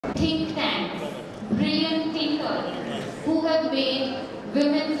think tanks, brilliant thinkers who have made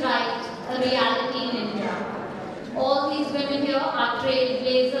women's rights a reality in India. All these women here are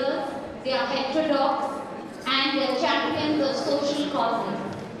trailblazers, they are heterodox, and they are champions of social causes.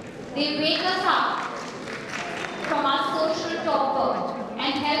 They wake us up from our social torpor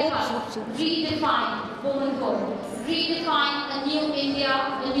and help us redefine womanhood, redefine a new India,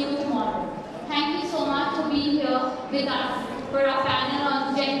 a new tomorrow. Thank you so much for being here with us for our panel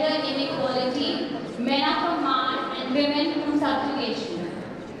on gender inequality, men are from Mars and women from subjugation.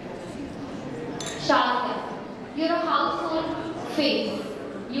 Shazia, you're a household face.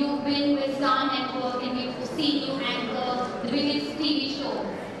 You've been with Star Network and we've seen you anchor the biggest TV shows.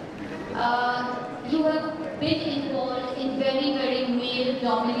 You have been involved in very, very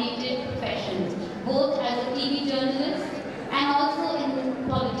male-dominated professions, both as a TV journalist and also in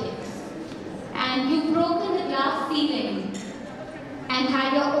politics. And you've broken the glass ceiling and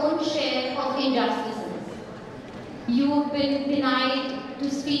had your own share of injustices. You've been denied to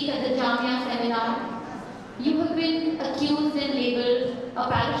speak at the Dalmia seminar. You have been accused and labelled a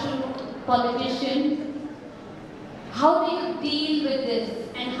parachute politician. How do you deal with this,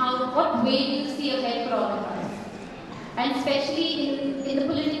 and what way do you see ahead for all of us? And especially in the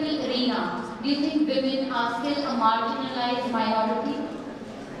political arena, do you think women are still a marginalized minority?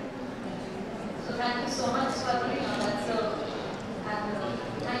 So thank you so much, Swati.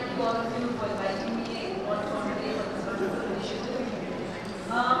 Thank you all of you for inviting me on today for this wonderful initiative.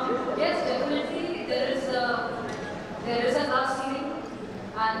 Yes, definitely there is a glass ceiling,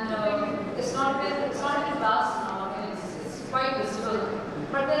 and it's not even glass now. It's quite visible,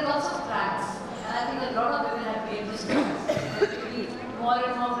 but there are lots of cracks, and I think a lot of women have made those cracks. There will be more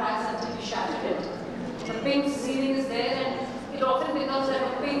and more cracks until we shatter it. The pink ceiling is there, and it often becomes like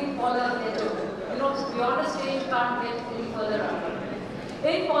a pink collar ghetto. You know, beyond a stage, you can't get any further up.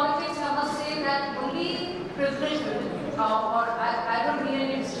 In politics, I must say that only privileged women, or I don't mean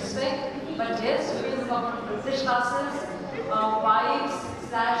any disrespect, but yes, women who come from privileged classes, wives,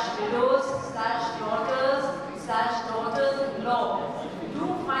 widows, daughters-in-law, do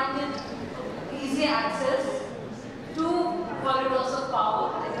find it easy access to corridors of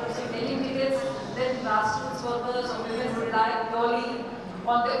power in terms of getting tickets than grassroots workers or women who rely purely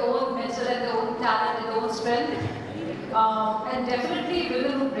on their own mental and their own talent and their own strength. And definitely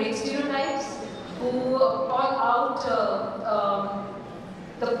women who break stereotypes, who call out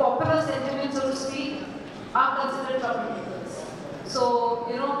the popular sentiment, so to speak, are considered troublemakers. So,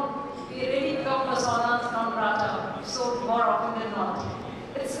 you know, we really become personas non grata, so more often than not.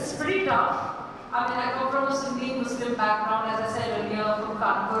 It's pretty tough. I mean, I come from a Sunni Muslim background, as I said earlier, from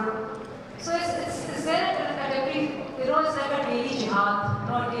Kanpur. So it's there at every, you know, it's like a daily jihad, you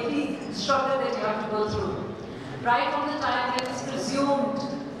know, a daily struggle that you have to go through. Right from the time when it's presumed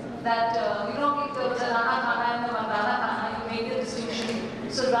that, you know, if there was a Nana Khana and the Mandana Khana, you make the distinction.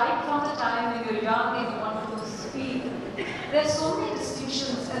 So right from the time when you're young and you want to speak, there's so many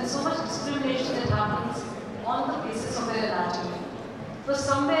distinctions and so much discrimination that happens on the basis of their anatomy. So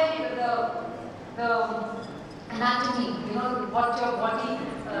somewhere the anatomy, you know, what your body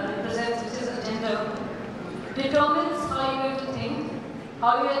represents, which is a gender, determines how you're going to think,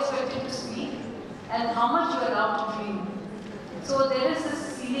 how you're expected to speak, and how much you're allowed to dream. So there is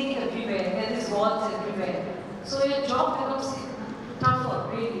this ceiling everywhere, there is walls everywhere. So your job becomes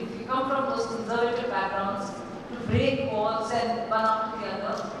tougher, really. If you come from those conservative backgrounds, to break walls and one after the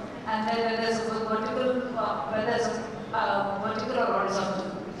other, and then when there's a vertical, vertical or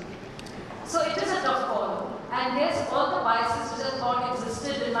horizontal. So it is a tough call. And there's all the biases which I thought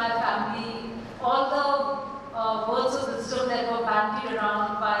existed in my family, all the words of wisdom that were bandied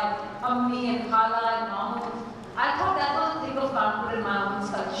around by Ammi and Bhalla and Mahmood. I thought that was a thing of Kanpur in my own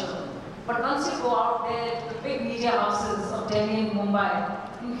culture. But once you go out there to the big media houses of Delhi and Mumbai,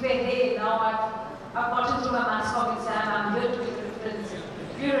 you say, hey, now I've gotten through my maths com exam, I'm here to make a difference.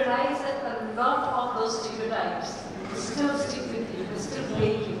 You realize that a lot of those stereotypes still stick with you, they still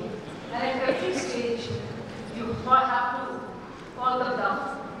plague you. And at every stage, you have to call them down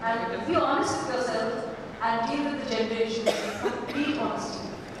and be honest with yourself and deal with the gender issue with complete honesty.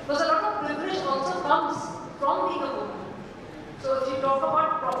 Because a lot of privilege also comes from being a woman. So if you talk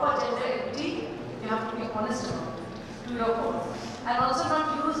about proper gender equity, you have to be honest about it, to your core. And also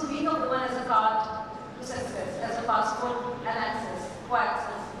not use being a woman as a card to success, as a passport and access, for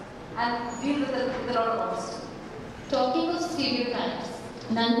access, and deal with it with a lot of honesty. Talking of stereotypes,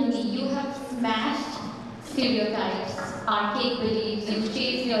 Nandini, you have smashed stereotypes, archaic beliefs, you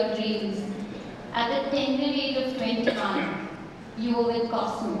chase your dreams. At the tender age of 21, you were with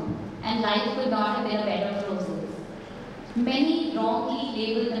Cosmo, and life could not have been a bed of roses. Many wrongly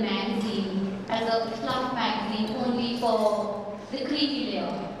label the magazine as a fluff magazine only for the creamy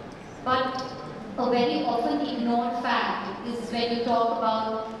layer. But a very often ignored fact is when you talk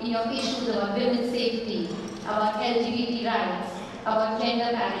about issues about women's safety, about LGBT rights, about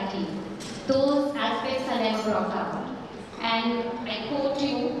gender parity. Those aspects are never brought up. And I quote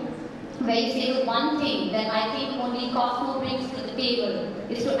you where you say the one thing that I think only Cosmo brings to the table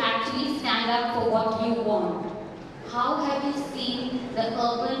is to actually stand up for what you want. How have you seen the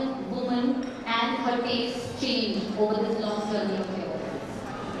urban woman and her taste change over this long journey of yours?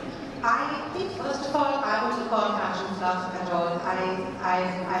 I think, first of all, I wouldn't call fashion fluff at all.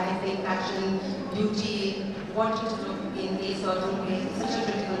 I think fashion, beauty, wanting to look in a certain way is such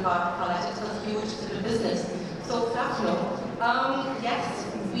a critical part of our life. It's a huge sort of business. So fluff, no. Yes,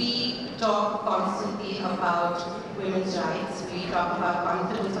 we talk constantly about women's rights. We talk about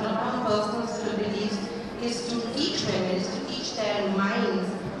confidence. One of our personal sort of beliefs is to teach women, is to teach their minds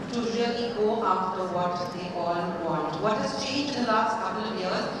to really go after what they all want. What has changed in the last couple of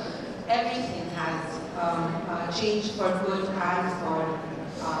years? Everything has changed for good and for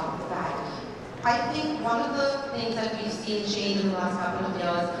bad. I think one of the things that we've seen change in the last couple of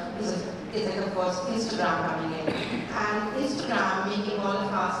years is like, of course, Instagram coming in. And Instagram making all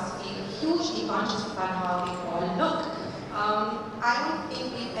of us feel hugely conscious about how we all look. I don't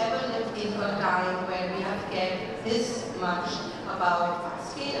think we've ever lived in a time where we have cared this much about our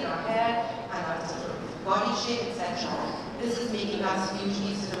skin and our hair and our sort of body shape, etc. This is making us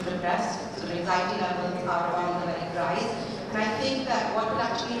hugely sort of depressed, so anxiety levels are on the very rise. And I think that what will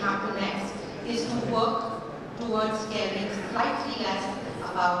actually happen next is to work towards caring slightly less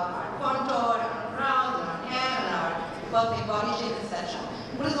about our contour, our brows, and our hair, and our perfect body shape, etc.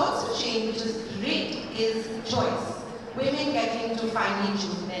 What has also changed, which is great, is choice. Women getting to finally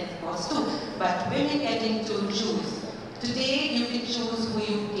choose, men of course too, but women getting to choose. Today, you can choose who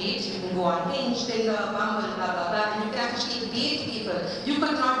you date. You can go on Hinge, Tinder, Bumble, blah, blah, blah, and you can actually date people. You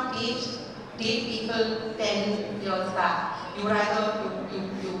could not date people 10 years back. You were either,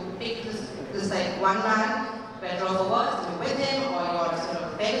 you pick this like one man, better or worse, you're with him, or your sort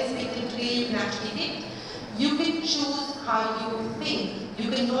of parents picked him today, you can actually date. You can choose how you think. You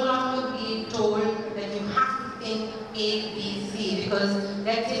can no longer be told that you have to think A, B, C, because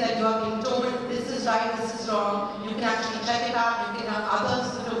let's say that you are being told this is right, this is wrong, you can actually check it out, you can have other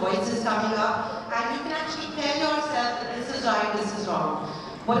sort of voices coming up, and you can actually tell yourself that this is right, this is wrong.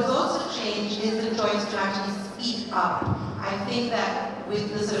 What has also changed is the choice to actually speak up. I think that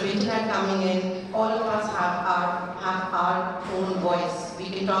with the sort of internet coming in, all of us have our own voice. We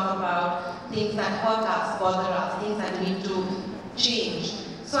can talk about things that hurt us, bother us, things that need to change.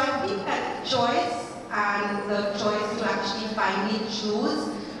 So I think that choice and the choice to actually finally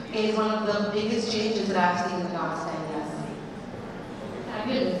choose is one of the biggest changes that I've seen in the last 10 years.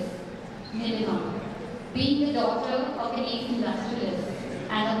 Fabulous. Neelima, being the daughter of an ex-industrialist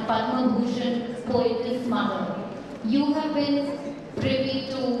and a Padma Bhushan poetess mother, you have been privy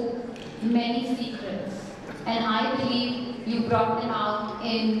to many secrets, and I believe you brought them out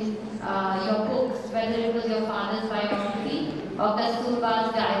in your books, whether it was your father's biography or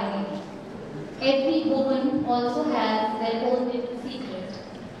Kasturba's diary. Every woman also has their own little secret,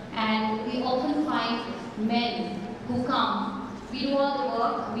 and we often find men who come, we do all the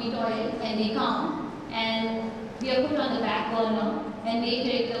work, we toil, and they come, and we are put on the back burner, and they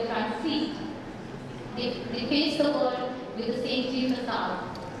take the front seat. They face the world with the saintly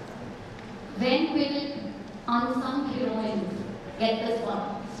facade. When will unsung heroines get the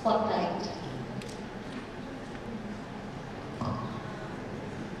spotlight?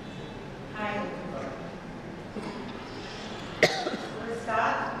 Hi. To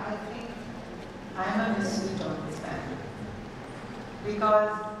start, I think I'm a misfit on this panel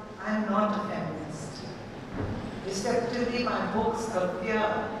because I'm not a feminist. Deceptively, my books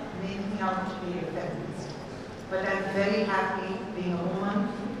appear making me out to be a feminist. But I'm very happy being a woman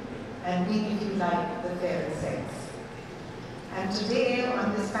and being, if you like, the fairer sex. And today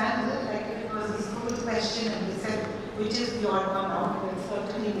on this panel, like it was a school question and they said, which is the odd one out? Well,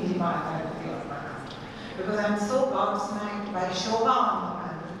 certainly Neelima had the odd one out. Because I'm so gobsmacked by Shobha on the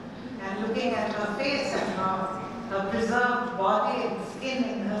panel and looking at her face and her preserved body and skin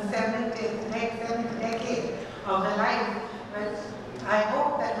in her seventh decade of her life. But I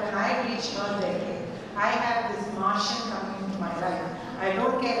hope that when I reach her decade, I have this Martian coming into my life. I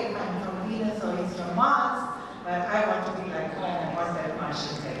don't care if I'm from Venus or he's from Mars, but I want to be like her and I want that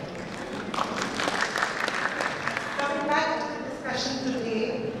Martian decade. Coming back to the discussion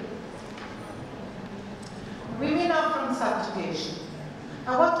today, women are from subjugation.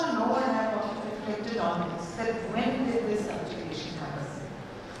 I want to know, and I've reflected on this, that when did this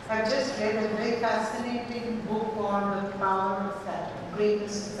I've just read a very fascinating book called The Power of Saturn,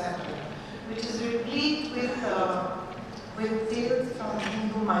 Greatness of Saturn, which is replete with tales from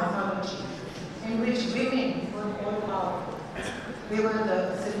Hindu mythology, in which women were all powerful. They were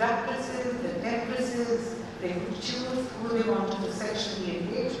the seductresses, the temptresses. They could choose who they wanted to sexually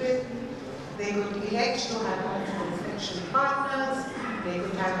engage with. They could elect to have multiple sexual partners. They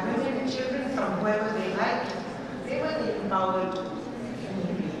could have women and children from whoever they liked. They were the empowered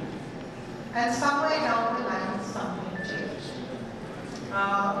human being. And somewhere down the line, something changed.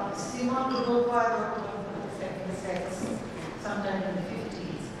 Simone de Beauvoir wrote about second sex sometime in the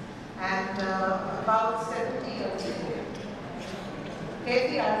 50s. And about 70 years later,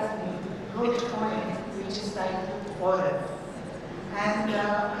 Katie Asney wrote a poem which is titled Order. And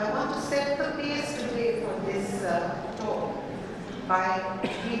I want to set the pace today for this talk by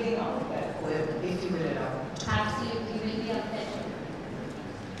reading out that poem, if you will allow. Absolutely, will be a pleasure.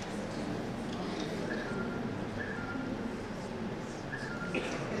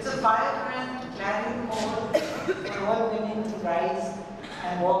 It's a vibrant, clarion call for all women to rise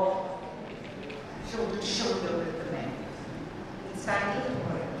and walk shoulder to shoulder with the men. It's titled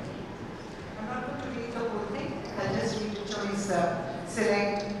Order. I'm not going to read the whole thing. I'll just read a choice,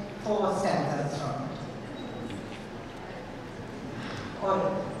 select 4 stanzas from it.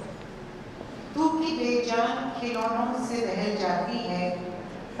 Order. तू की बेजान खिलौनों से बहल जाती है,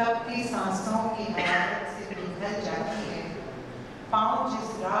 तपती सांसों की हरारत से पिघल जाती है, पाँव जिस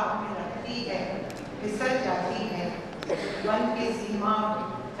राह में रखती है, फिसल जाती है, वन के सीमा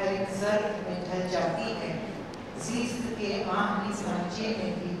हर एक ज़र्फ में ढल जाती है, ज़ीस्त के आखिरी सांचे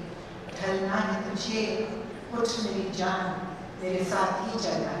में भी ढलना है तुझे, उठ मेरी जान, मेरे साथ ही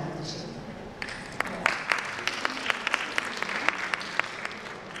चलना है तुझे।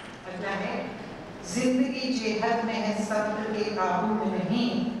 अगला है जिंदगी जेहद में है सब्र के काबू में नहीं,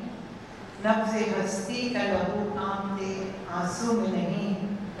 नब्ज़े हस्ती का लहू आमते आंसू में नहीं,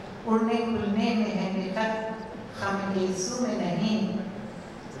 उड़ने खुलने में है निकट खम येसू में नहीं,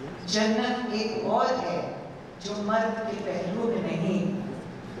 जन्नत एक और है जो मर्द के पहलू में नहीं,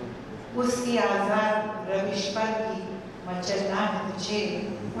 उसकी आज़ाद रविश पर की मचलना है तुझे,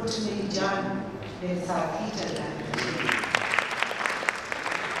 उठ मेरी जान मेरे साथ ही चलना है तुझे।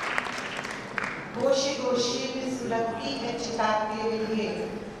 गोशे गोशे में सुलगती है चिता तेरे लिए,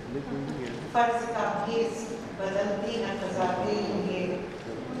 फर्ज का भेस बदलती है फ़ज़ा तेरे लिए,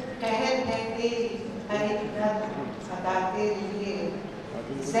 ठहर है तेरी हर एक दर्द अदा तेरे लिए,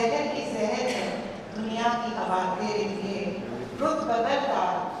 ज़हर ही ज़हर है दुनिया की हवा तेरे लिए, रुत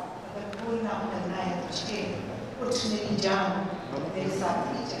बदलदार अगर फूल ना फलना है तुझे, उठ मेरी जान मेरे साथ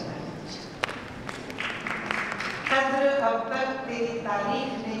ही चलना है तुझे। कद्र अब तक तेरी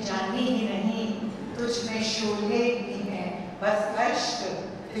तारीफ ने जानी ही नहीं, तुझ में शोले भी हैं बस अश्क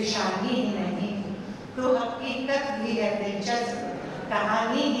फिशानी ही नहीं, तो हकीकत भी है दिलचस्प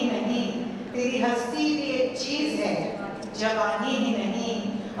कहानी ही नहीं, तेरी हस्ती भी एक चीज़ है जवानी ही नहीं,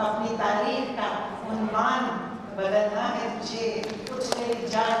 अपनी तारीफ का उन्वान बदलना है तुझे, उठ मेरी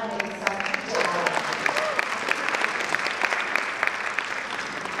जान मेरे साथ चलना है।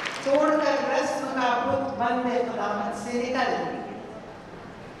 तोड़कर रस्म का बुत बंद खुदामत से निकल,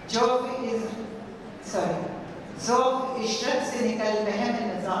 ज़ौक़ इशरत से निकल, वहम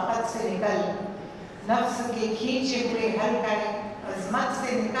नज़ाकत से निकल, नफ्स के खींचे हुए हल्के अज़मत से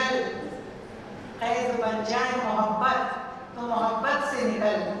निकल, क़ैद बन जाए मोहब्बत तो मोहब्बत से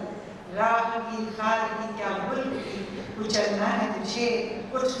निकल, राह की खार की क्या गुल की कुचलना है तुझे,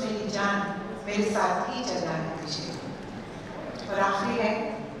 उठ मेरी जान मेरे साथ ही चलना है तुझे। और आखिरी है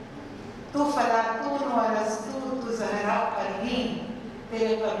तू फलातून और रस्तू तू ज़हरा परवीन,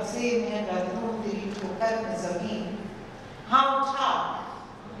 तेरे कब्ज़े में गर्दूं तेरी ठोकर में ज़मीन, हाँ उठा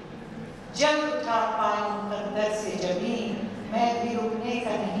जल्द उठा पाए मुक़द्दर से जमीन, मैं भी रुकने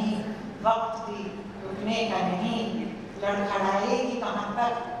का नहीं वक्त भी रुकने का नहीं, लड़खड़ाएगी कहाँ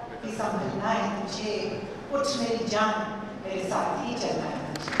तक कि संभलना है तुझे, उठ मेरी जान मेरे साथ ही चलना है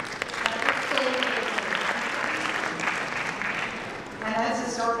तुझे। And as the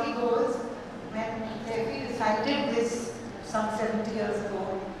story goes, when Tefi recited this some 70 years ago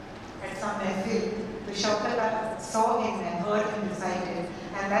at some mehfil, the Shaukata saw him and heard him recite it,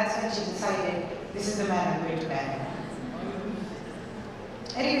 and that's when she decided, this is the man I'm going to marry.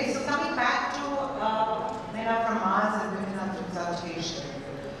 Anyway, so coming back to men are from Mars and women are from Subjugation.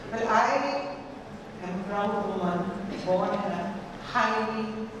 Well, I am a proud woman born in a highly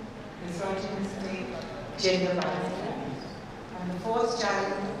misogynistic, gender-biased family. I'm the fourth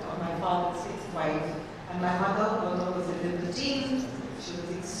child of my father's sixth wife, and my mother, although was a libertine, she was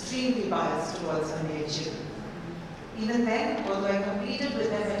extremely biased towards her male children. Even then, although I competed with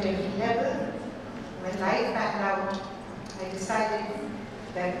them at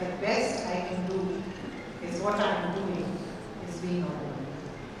that the best I can do is what I'm doing, is being a woman.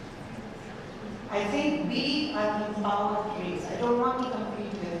 I think we are the empowered race. I don't want to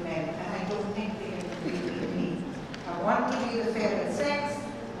compete with men, and I don't think they can compete with me. I want to be the fairer sex.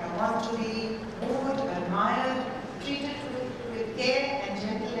 I want to be moved, admired, treated with care and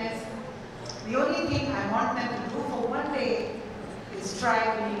gentleness. The only thing I want them to do for one day is try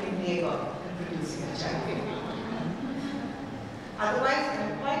being a neighbor and producing a child. Otherwise,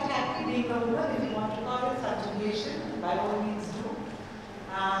 I'm quite happy being a woman. If you want to call it subjugation, by all means do.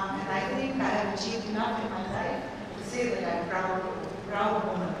 And I think I have achieved enough in my life to say that I'm proud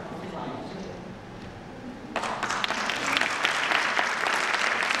woman of who I am today.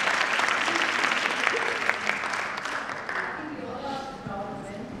 I think we all are proud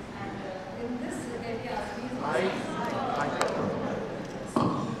women, and in this, let me ask you.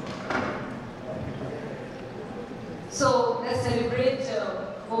 So let's celebrate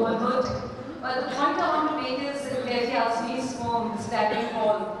womanhood. But the point I want to make is Devi Asmi's poem, this clarion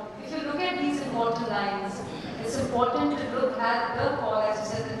call. If you look at these important lines, it's important to look at the call, as you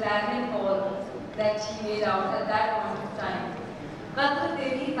said, the clarion call that he made out at that point of time. Qadr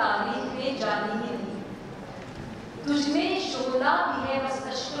teri taarikh ne jaani hi nahi. Tujhme shola bhi hai bas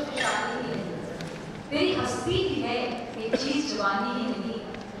ashko fishani hi nahi. Teri hasti bhi hai ek cheez jawani hi nahi.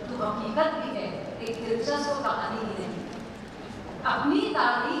 Tu haqiqat bhi hai ek dilchasp kahani hi nahi. अपनी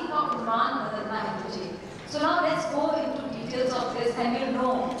तारीख का उन्मान बदलना है तुझे. So now let's go into details of this, and you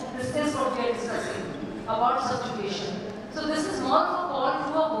know this is what we are discussing about subjugation. So this is more of a call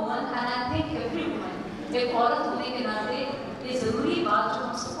to a woman, and I think every woman, एक औरत होने के नाते ये जरूरी बात जो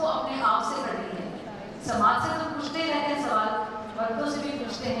हम सबको अपने आप से करनी है. समाज से तो पूछते रहते हैं सवाल, मर्दों से भी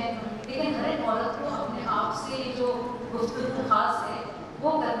पूछते हैं, लेकिन हर एक औरत को अपने आप से जो गुफ्तगू खास है वो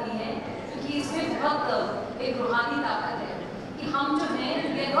करनी है, क्योंकि इसमें बहुत एक रूहानी ताकत है. हम जो हैं,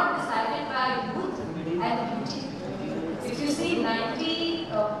 we are not decided by youth and beauty. If you see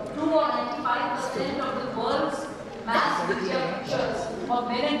 92 or 95% of the world's mass media pictures of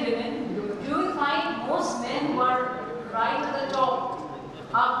men and women, you will find most men who are right at the top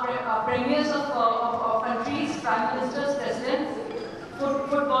are premiers of countries, prime ministers, presidents,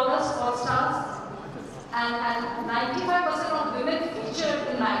 footballers, sports stars, and 95% of women featured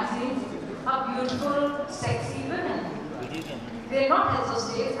in magazines are beautiful, sexy women. They are not heads of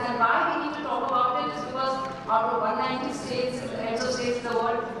states, and why we need to talk about it is because out of 190 states, heads of states in the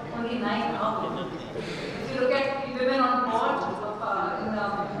world, only 9 are women. If you look at women on board, in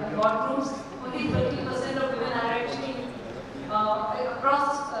boardrooms, only 30% of women are actually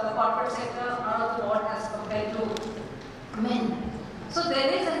across the corporate sector are on the board as compared to men. So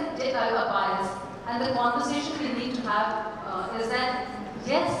there is a bias, and the conversation we need to have is that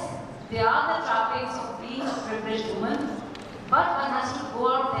yes, there are the trappings of being a privileged woman, but one has to go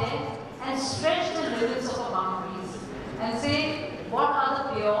out there and stretch the limits of our boundaries and say what are the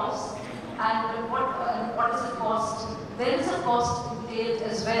payoffs and what is the cost. There is a cost entailed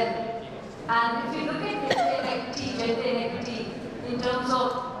as well. And if you look at inequity, gender inequity, in terms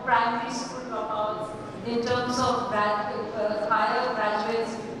of primary school dropouts, in terms of higher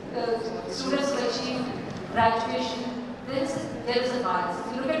graduates, students who achieve graduation, there is a bias.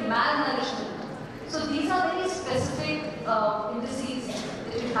 If you look at malnourishment, so these are very specific indices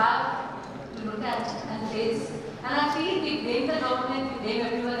that you have to look at and face. And I feel we blame the government, we blame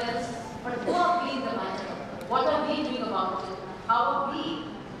everyone else, but who are we in the matter? What are we doing about it? How are we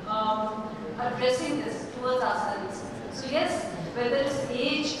addressing this towards ourselves? So yes, whether it's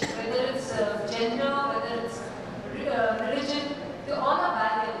age, whether it's gender, whether it's religion, they all are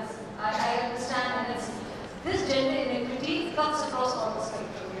barriers. I understand, and this gender inequity cuts across all the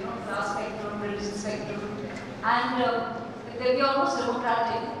spectrum, class spectrum, religion spectrum, and they'll be almost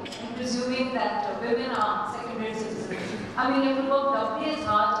democratic in presuming that women are second-rate citizens. I mean, you have to work doubly as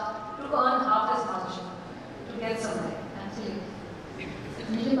hard to earn half as much to get somewhere. Absolutely.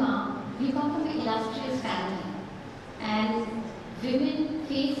 Neelima, you come from an illustrious family, and women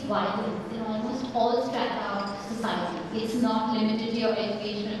face violence in almost all strata of society. It's not limited to your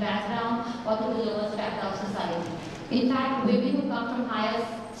educational background or to the lower strata of society. In fact, women who come from higher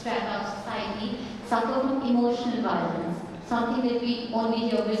strata of society suffer from emotional violence, something that we only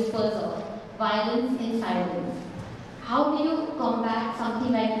hear whispers of, violence in silence. How do you combat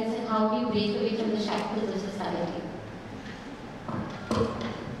something like this, and how do you break away from the shackles of society?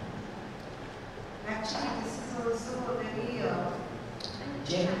 Actually, this is also a very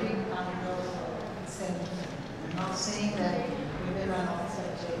generic kind of sentiment. I'm not saying that women are not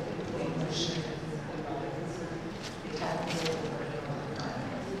subjected to emotional violence. It happens all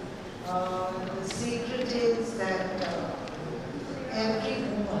the time. The secret is that every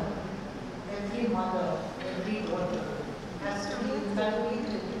woman, every mother, every daughter has to be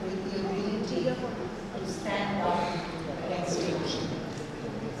inculcated with the ability to stand up against abortion.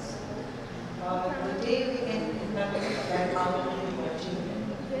 The day we can inculcate that power in our children,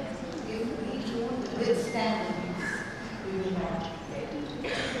 if we don't withstand abuse, we will not get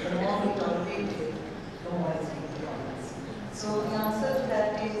it. The more we tolerate it, the more it's going to harm us. So the answer to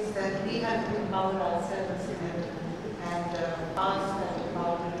that is that we have to empower ourselves and pass that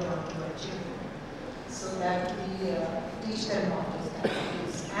empowerment on to our children, so that we teach them not to stand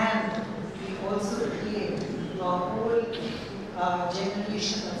abuse. And we also create a whole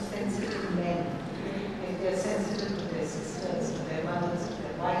generation of sensitive men. If they are sensitive to their sisters, to their mothers, to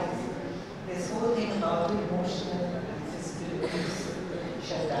their wives, this whole thing about emotional and physical abuse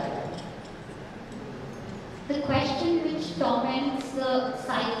shall die. The question which torments the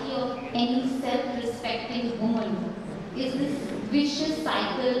psyche of any self-respecting woman is this vicious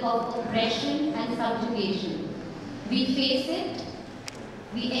cycle of oppression and subjugation. We face it,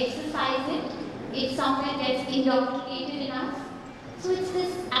 we exercise it, it somewhere gets indoctrinated in us. So it's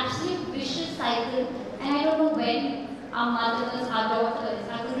this absolute vicious cycle, and I don't know when our mothers, our daughters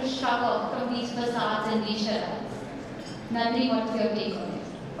are going to shrug off from these facades and these charades. Nandini, what's your take on it?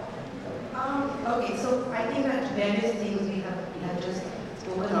 Okay, so I think that various things we have just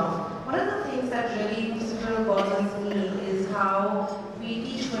spoken of. One of the things that really sort of bothers me is how we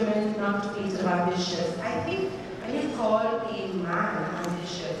teach women not to be sort of ambitious. I think when you call a man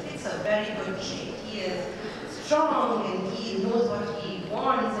ambitious, it's a very good trait. He is strong and he knows what he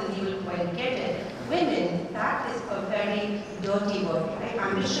wants and he will go and get it. Women, that is a very dirty word, right?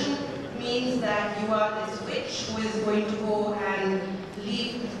 Ambition means that you are this witch who is going to go and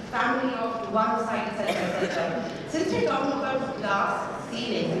leave family off to one side, etc., etc. Since we're talking about glass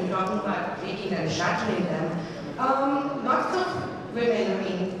ceilings and we're talking about breaking and shattering them, lots of women, I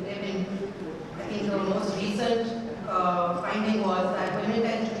mean, they've been, I think the most recent finding was that women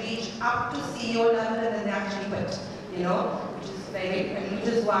tend to reach up to CEO level and then they actually quit, you know, which is very, which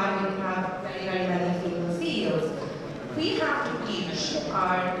is why we don't have very, very many female CEOs. We have to teach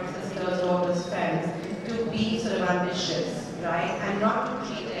our sisters, daughters, friends to be sort of ambitious, right, and not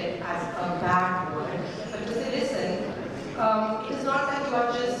to treat it as a bad word, but to say, listen, it is not that you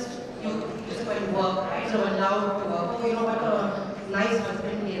are just, you just go and work, right, sort of allowed to work. Oh, you know what a nice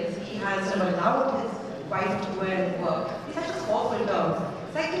husband he is. He has sort of allowed his wife to go and work. These are just awful terms.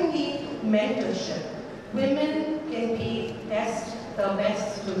 Secondly, mentorship. Women can be the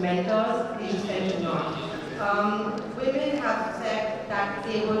best to mentors, they just tend to not. Women have said that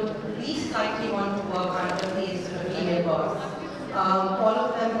they would least likely want to work under these sort of female boss. All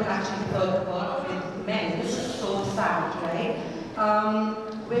of them would actually prefer to work with men. This is so sad, right?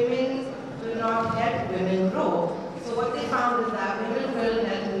 Women will not help women grow. So what they found is that women will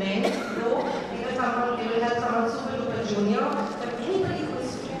help men grow. They will help someone super duper junior, but anybody who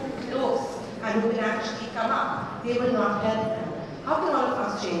is too close and who can actually come up, they will not help them. How can all of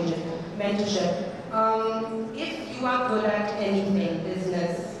us change it? Mentorship. If you are good at anything,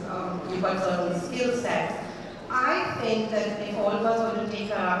 business, you've got certain skill sets, I think that if all of us were to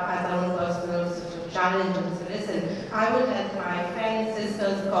take up as our own personal sort of challenge and say, listen, I will help my friends,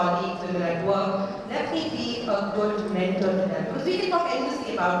 sisters, colleagues, women at work, let me be a good mentor to them. Because we can talk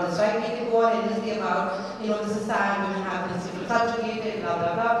endlessly about this, right? We can go on endlessly about, you know, this is sad, women have been subjugated, blah,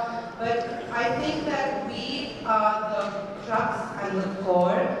 blah, blah. But I think that we are the crux and the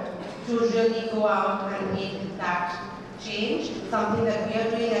core to really go out and make that change. Something that we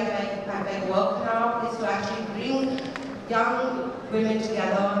are doing at my work now is to actually bring young women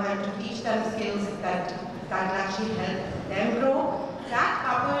together and to teach them skills that will actually help them grow. That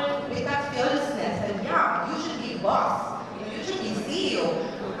coupled with that fearlessness, and yeah, you should be boss, you should be CEO.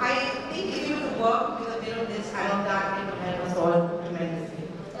 I think if you were to work with a bit of this and of that, it would help us all tremendously.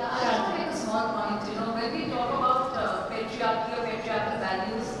 Yeah, I just want to make a small point. You know, when we talk about patriarchy or patriarchal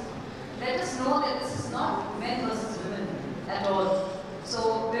values, let us know that this is not men versus women at all.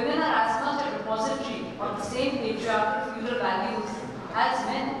 So women are as much a repository of the same patriarchal feudal values as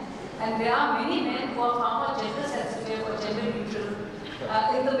men. And there are many men who are far more gender sensitive or gender neutral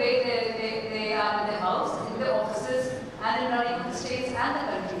in the way they are in their house, in their offices, and in running the states and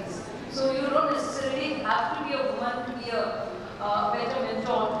the countries. So you don't necessarily have to be a woman to be a better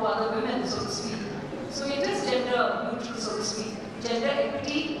mentor to other women, so to speak. So it is gender neutral, so to speak. Gender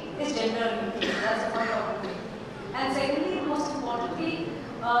equity is gender neutral. That's the point of it. And secondly, most importantly,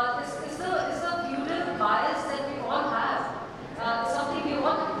 is the feudal bias that we all have. Something we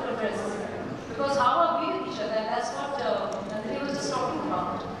all have to address. Because how are we with each other? That's what Nandini was just talking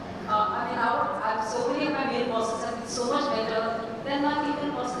about. I mean, so many of my male bosses have been so much better than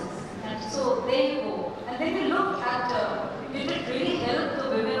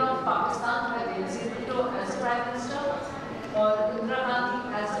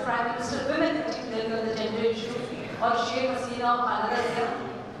or Sheikh Hasina or Khalida.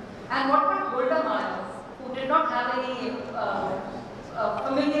 And what about Golda, who did not have any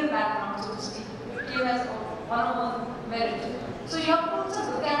familiar background, so to speak, came as one of her merit. So you have to also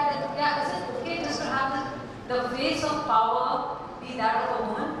look at that, yeah, is it okay just to have the face of power be that of a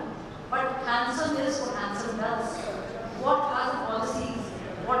woman? But handsome is what handsome does. What are the policies?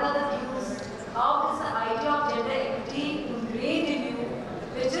 What are the views? How is the idea of gender equity ingrained in you,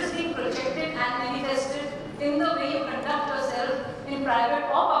 which is being projected and manifested in the way you conduct yourself in private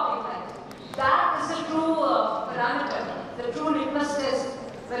or public life? That is the true parameter, the true litmus test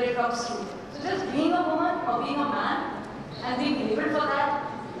where it comes through. So just being a woman or being a man and being labeled for that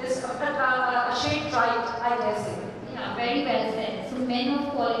is a shade trite, I dare say. Yeah, very well said. So men of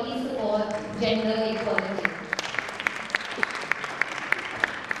quality support gender equality.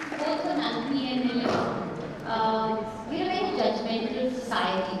 Both for Nandini and Neelima, we are a very judgmental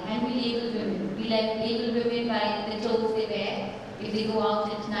society and we label women. We label women by the clothes they wear, if they go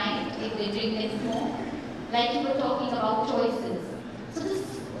out at night, if they drink and smoke. Like you were talking about choices. So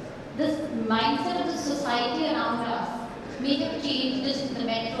this mindset of the society around us may have changed just in the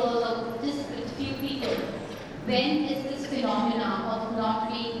metros or just with few people. When is this phenomena of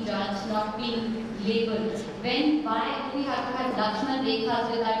not being judged, not being labeled? Why do we have to have Lakshman Rekhas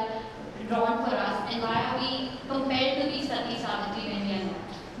that are drawn for us, and why are we compelled to be Sati Savitri when we are not?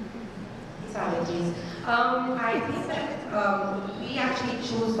 Savitri's. I think that we actually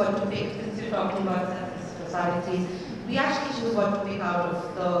choose what to pick, since you're talking about Savitri's. We actually choose what to pick out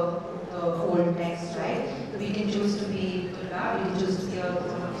of the old text, right? We can choose to be Durga, we can choose to be a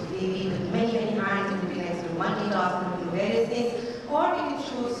lady with many hands, we can next to multitask, we can do various things, or we can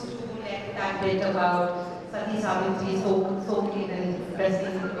choose to let that bit about Sati Savitri soaking and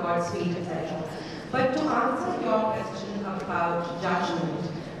pressing God's feet, etc. But to answer your question about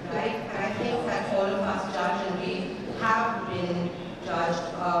judgment, right? And I think that all of us judge and we have been judged.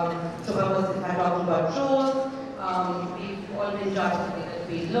 So if I'm talking about roles, we've all been judged the way that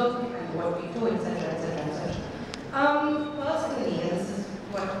we look and what we do, etc., etc., etc. Personally, and this is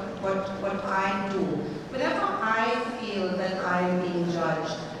what I do, whenever I feel that I'm being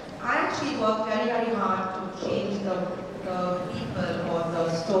judged, I actually work very hard to change the people or the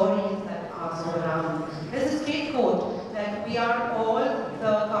stories that are surrounding. There's this great quote that we are all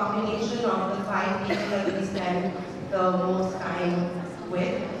the combination of the 5 people that we spend the most time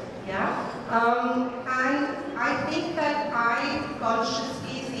with. Yeah? And I think that I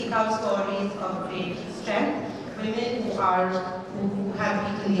consciously seek out stories of great strength, women who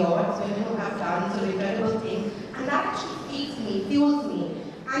have beaten the odds, women who have done some incredible things, and that actually feeds me, fuels me.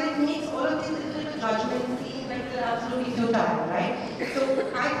 And it makes all of these little judgments seem like they're absolutely futile, right?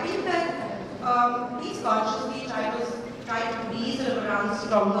 So I think that please consciously try to be sort of around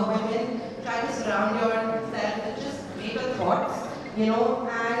stronger women, try to surround yourself with just greater thoughts, and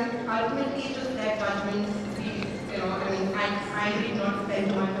ultimately just let judgments be, I did not spend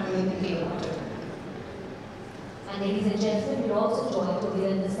too much time thinking about it. And ladies and gentlemen, we're also joined over here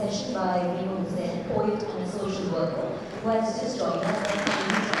in this session by Renu, Hussain, poet and a social worker, who has just joined us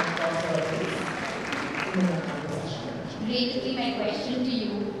Really, my question to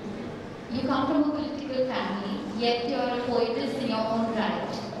you. You come from a political family, yet you're a poetess in your own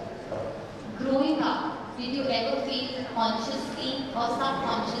right. Growing up, did you ever feel consciously or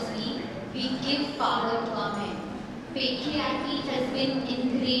subconsciously we give power to our men? Patriarchy has been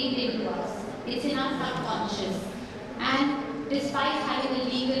ingrained into us. It's in our subconscious. And despite having a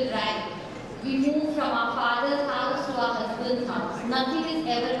legal right, we move from our father's house to our husband's house. Nothing is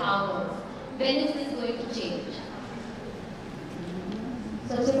ever ours. When is this going to change?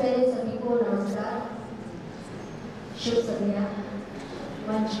 सबसे पहले सभी को नमस्कार, शुभ संध्या,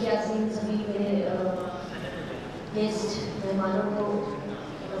 मंच के आसीन सभी मेरे गेस्ट मेहमानों को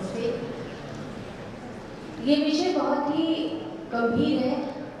नमस्ते। ये विषय बहुत ही गंभीर है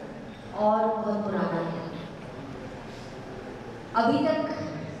और बहुत पुराना है। अभी तक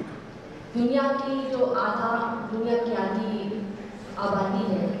दुनिया की जो दुनिया की आधी आबादी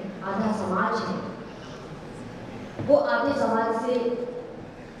है, आधा समाज है, वो आधे समाज से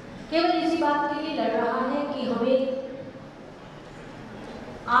केवल इसी बात के लिए लड़ रहा है कि हमें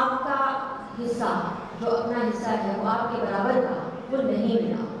आपका हिस्सा, जो अपना हिस्सा है वो आपके बराबर का, वो नहीं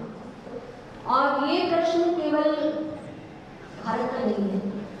मिला। और ये प्रश्न केवल भारत का नहीं है,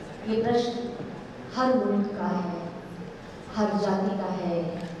 ये प्रश्न हर मुल्क का है, हर जाति का है,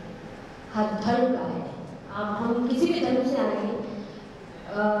 हर धर्म का है। हम किसी भी धर्म से आएंगे,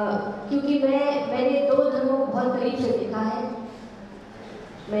 क्योंकि मैंने 2 धर्मों को बहुत करीब से देखा है।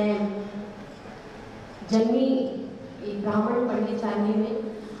 मैं जन्मी एक ब्राह्मण पंडित फैमिली में,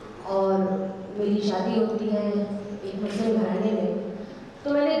 और मेरी शादी होती है एक मुस्लिम घराने में,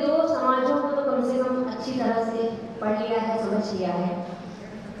 तो मैंने 2 समाजों को तो कम से कम अच्छी तरह से पढ़ लिया है, समझ लिया है।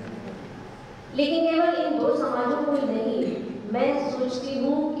 लेकिन केवल इन 2 समाजों को ही नहीं, मैं सोचती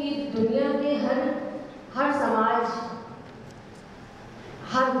हूँ कि दुनिया के हर समाज,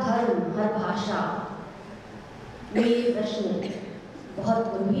 हर धर्म, हर भाषा में ये प्रश्न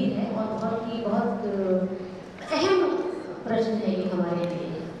बहुत गंभीर है और बहुत अहम प्रश्न है ये हमारे लिए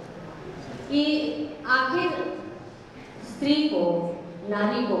कि आखिर स्त्री को,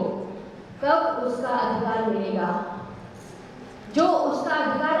 नारी को कब उसका अधिकार मिलेगा जो उसका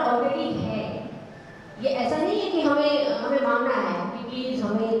अधिकार ऑलरेडी है। ये ऐसा नहीं है कि हमें मांगना है कि प्लीज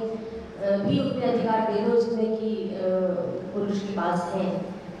हमें भी उतने अधिकार दे दो जितने कि पुरुष के पास है।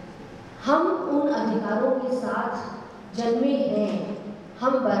 हम उन अधिकारों के साथ जन्मे हैं,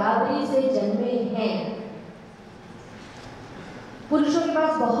 हम बराबरी से जन्मे हैं। पुरुषों के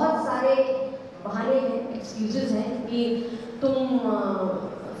पास बहुत सारे बहाने हैं, एक्सक्यूजेस हैं कि तुम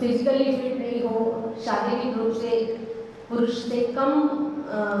फिजिकली फिट नहीं हो, शारीरिक रूप से पुरुष से कम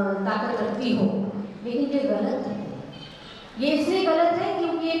ताकत रखती हो, लेकिन ये गलत है। ये इसलिए गलत है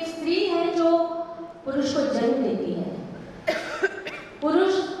क्योंकि एक स्त्री है जो पुरुष को जन्म देती है।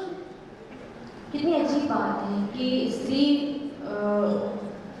 पुरुष, कितनी अजीब बात है कि स्त्री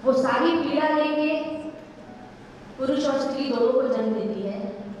वो सारी पीड़ा लेके पुरुष और स्त्री दोनों को जन्म देती है,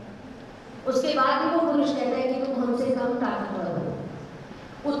 उसके बाद भी वो पुरुष कहता है कि तुम हमसे कम ताकतवर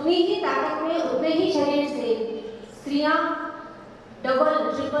हो। उतनी ही ताकत में, उतने ही शरीर से स्त्रियां डबल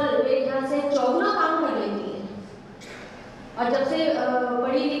ट्रिपल, मेरे ख्याल से 4 काम कर लेती हैं। और जब से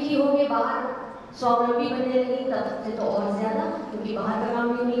पढ़ी लिखी हो के बाहर स्वावलंबी बनने लगी तब से तो और ज्यादा, क्योंकि बाहर का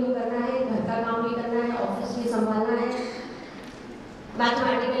काम भी उन्हीं को करना है, घर का काम भी करना है, ऑफिस भी संभालना है,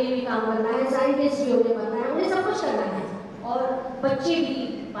 मैथमेटिकली भी काम करना है, साइंटिस्ट भी उन्हें बनना है, उन्हें सब कुछ करना है और बच्चे भी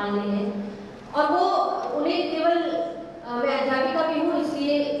पालने हैं। और वो उन्हें केवल, मैं अध्यापिका भी हूँ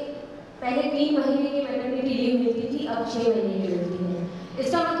इसलिए पहले 3 महीने की मैटरनिटी लीव मिलती थी, अब 6 महीने की मिलती है।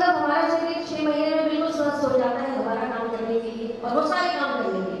 इसका मतलब हमारा शरीर 6 महीने में बिल्कुल स्वस्थ हो जाता है दोबारा काम करने के लिए और वो सारे काम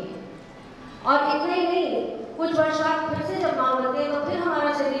करने के लिए। और इतना ही नहीं, कुछ वर्ष बाद फिर से जब माँ बनते हैं तो फिर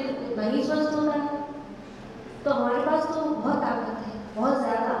हमारा शरीर इतना ही स्वस्थ होता है। तो हमारे पास तो बहुत ताकत है, बहुत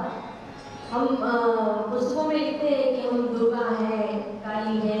ज़्यादा। हम पुस्तकों में लिखते हैं कि हम दुर्गा हैं,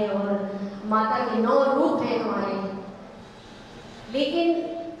 काली हैं और माता के 9 रूप हैं हमारे। लेकिन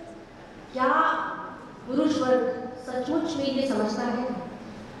क्या पुरुष वर्ग सचमुच में ये समझता है?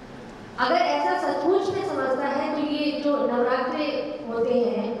 अगर ऐसा सचमुच में समझता है तो ये जो नवरात्रे होते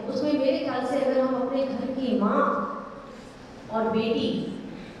हैं उसमें मेरे ख्याल से अगर हम अपने घर की माँ और बेटी,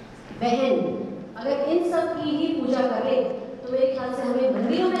 बहन, अगर इन सब की ही पूजा करें तो मेरे ख्याल से हमें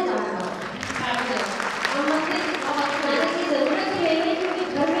मंदिरों में जाना होगा। हम मंदिर जाने की जरूरत ही नहीं है क्योंकि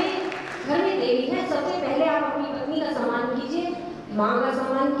घर में देवी है। सबसे पहले आप अपनी पत्नी का सम्मान कीजिए, माँ का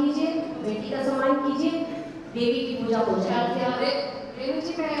सम्मान कीजिए, बेटी का सम्मान कीजिए, देवी की पूजा हो जाए। रेणु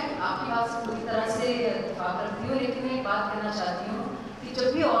जी, मैं आपकी बात से पूरी तरह से बात करती हूँ, लेकिन मैं एक बात कहना चाहती हूँ कि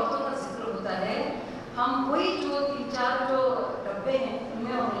जब भी औरतों का जिक्र होता है, हम वही जो 3-4 जो डब्बे हैं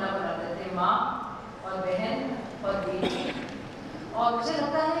उनमें वो मिला बना देते हैं, माँ और बहन और बेटी। और मुझे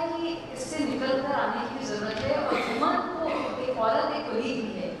लगता है कि इससे निकल कर आने की ज़रूरत है। और वुमन को एक औरत, एक कलीग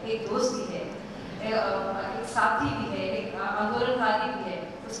भी है, एक दोस्त भी है, एक साथी भी है, एक आंदोलनकारी भी है,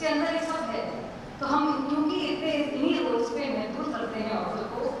 उसके अंदर ये सब है। तो हम क्योंकि इन्हीं रोल्स पे महसूस करते हैं औरतों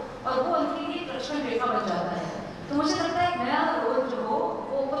को और वो उनके लिए लक्ष्मण रेखा बन जाता है। तो मुझे लगता है एक नया रोल जो हो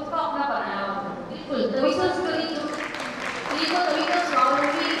वो खुद का अपना बनाया हो। बिल्कुल, तभी तो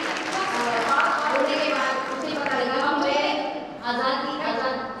स्वावलंबी होने के बाद उसे पता लगा कि मैं आज़ादी मैं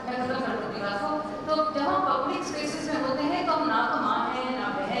खत्म कर दूँगी बात को। तो जब हम पब्लिक स्पेसेस में होते हैं तो हम ना तो माँ है, ना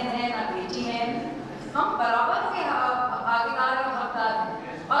बहन है, ना बेटी है, हम बराबर के भागीदार और हकदार हैं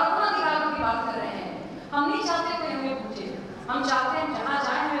और उन अधिकारों की बात कर रहे हैं। हम नहीं चाहते कोई हमें पूछे, हम चाहते हैं जहाँ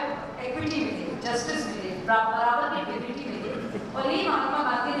जाए हमें एक्विटी मिले, जस्टिस मिले, बराबर की डिग्निटी मिले। और यही महात्मा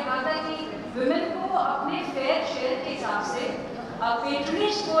गांधी ने कहा था कि वुमेन को अपने फेयर शेयर के हिसाब से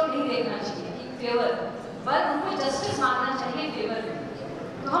पेट्रनेज को नहीं देखना चाहिए कि फेवर, पर उनको जस्टिस मानना चाहिए फेवर में।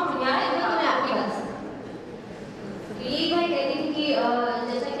 तो हम न्याय में आपकी बात से यही मैं कहती थी कि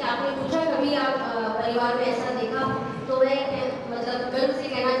जैसा कि आपने पूछा कभी आप परिवार में ऐसा देखा, तो मैं मतलब गर्व से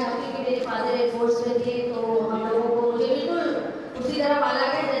कहना चाहती हूँ कि मेरे फादर एयरफोर्स में थे, तो हम लोगों को मुझे बिल्कुल उसी तरह पाला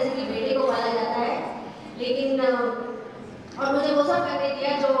गया जैसे कि बेटे को पाला जाता है। लेकिन और मुझे वो सब करने दिया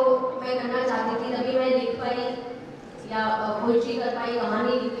जो मैं करना चाहती थी, तभी मैं लिख पाई या पोइट्री कर पाई,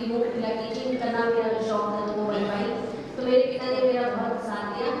 कहानी लिखती हूँ या टीचिंग करना मेरा शौक था तो वो बन पाई। तो मेरे पिता ने मेरा बहुत साथ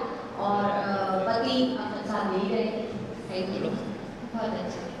दिया और पति अपना साथ नहीं गए। थैंक यू, बहुत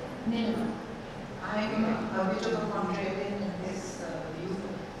अच्छा। I I'm a bit of a contrarian in this view.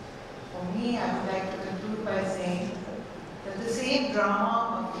 For me, I would like to conclude by saying that the same drama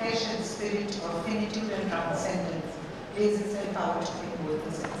of flesh and spirit, of finitude and transcendence, plays itself out in both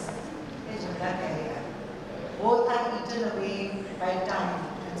the sexes. Both are eaten away by time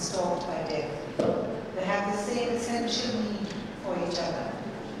and stalked by death. They have the same essential need for each other.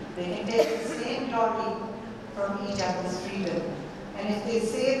 They can take the same glory from each other's freedom. And if they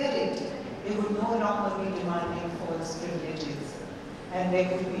savor it, they would no longer be demanding false privileges. And there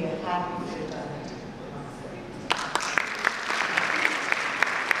could be a happy fraternity.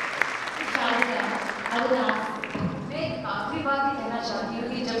 Shazia, I would ask. मैं आखिरी बात ही कहना चाहती हूँ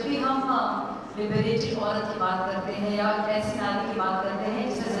कि जब भी हम लिबरेटेड औरत की बात करते हैं या ऐसी नारी की बात करते हैं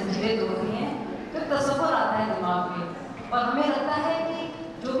जिसे जंजीरें तोड़ रही हैं, तो तस्वुर आता है दिमाग में। और हमें लगता है कि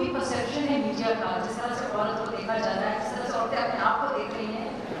जो भी परसेप्शन है मीडिया का, जिस तरह से औरत को देखा जा रहा है, जिस तरह से औरतें अपने आप को देख रही हैं,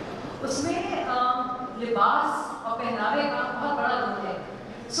 उसमें लिबास और पहनावे का बहुत बड़ा रोल है।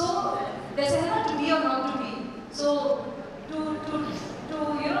 सो जैसे है ना, टू बी और not to be, so to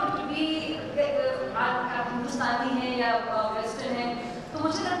be हिंदुस्तानी है या वेस्टर्न है, तो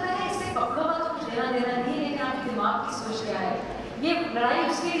मुझे लगता है इससे कपड़ों का तो कुछ लेना देना नहीं है, लेकिन आपके दिमाग की सोच क्या है। ये लड़ाई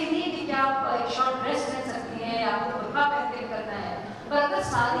उसके लिए नहीं है कि क्या आप एक शॉर्ट ड्रेस पहन सकती हैं या आपको बुर्का पहन के करना है, पर अगर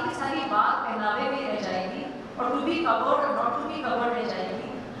सारी की सारी बात पहनावे में रह जाएगी और टू बी कवर्ड और नॉट टू बी कवर्ड रह जाएगी,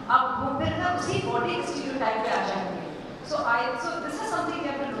 आप घूम फिर कर उसी बॉडी स्टीरियोटाइप पे आ जाएंगे। So this is something we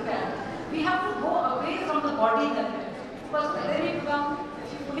have to look at. We have to go away from the body narrative. Because then you become,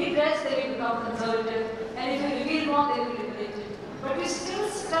 if you fully dress, then you become conservative, and if you reveal more, then you liberate it. But we're still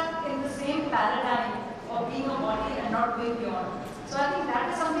stuck in the same paradigm of being a body and not going beyond. So I think that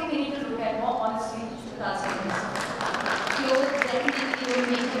is something we need to look at more honestly with ourselves. Clothes definitely will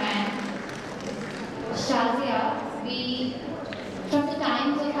make a man. Shazia, from the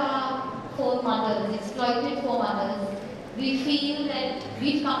times of our foremothers, exploited foremothers, we feel that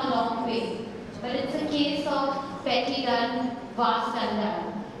we've come a long way. But it's a case of petty done, vast undone.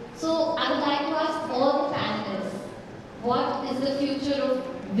 So I would like to ask all the panelists, what is the future of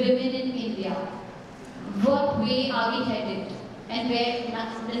women in India? What way are we headed? And where,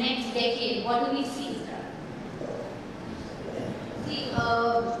 the next decade, what do we see?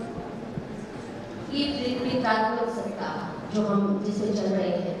 ये वृत्तात्मक सत्ता जो हम जिसमें चल रहे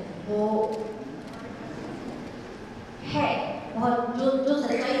हैं वो है, बहुत जो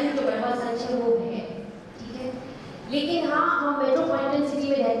सच्चाई है, जो बड़ा सच है वो है, ठीक है। लेकिन हाँ, हम मेट्रोपॉलिटन सिटी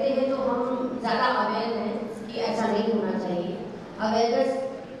में रहते हैं तो हम ज़्यादा अवेयर हैं कि ऐसा नहीं होना चाहिए। अवेयरनेस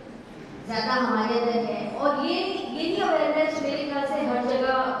ज़्यादा हमारे अंदर है और ये अवेयरनेस मेरे ख्याल से हर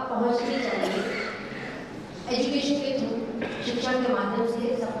जगह पहुँचनी चाहिए। एजुकेशन के थ्रू, शिक्षा के माध्यम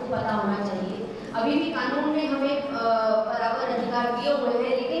से सबको पता होना चाहिए। अभी भी कानून ने हमें बराबर अधिकार दिए हुए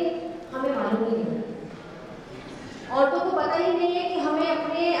हैं, लेकिन हमें मालूम ही नहीं, औरतों को पता ही नहीं है कि हमें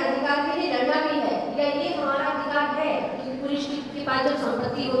अपने अधिकार के लिए लड़ना भी है, या ये हमारा अधिकार है। क्योंकि पुरुष के पास जब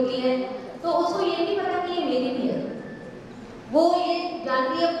संपत्ति होती है तो उसको ये नहीं पता कि ये मेरी भी है। वो ये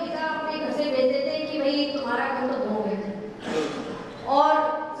जानती है, पिता अपने घर से भेज देते हैं कि भाई तुम्हारा घर तो दो है, और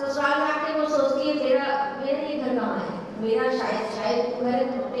ससुराल में आके वो सोचती है मेरा ये घर कहाँ है, मेरा शायद घर है,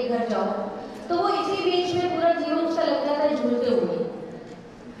 तुम अपने घर जाओ। तो वो इसी बीच में पूरा जीवन उसका लग जाता है झूलते हुए।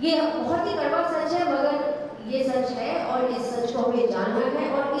 ये बहुत ही कड़वा सच है, मगर ये सच है और इस सच को हमें जानना है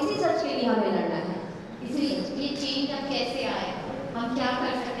और इसी सच के लिए हमें लड़ना है। इसलिए ये चेंज अब कैसे आए, हम क्या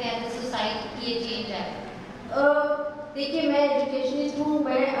कर सकते हैं एज ए सोसाइटी ये चेंज आए? देखिए, मैं एजुकेशनिस्ट हूँ,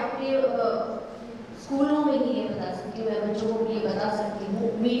 मैं अपने स्कूलों में ही ये बता सकती हूँ, मैं बच्चों को भी ये बता सकती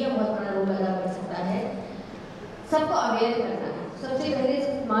हूँ। मीडिया बहुत बड़ा रोल अदा कर सकता है, सबको अवेयर करना है। सबसे पहले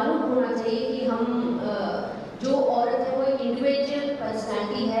मालूम होना चाहिए कि हम जो औरत है वो एक इंडिविजुअल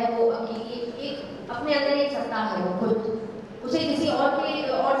पर्सनैलिटी है, वो अकेली एक अपने अंदर एक सत्ता है, वो खुद, उसे किसी और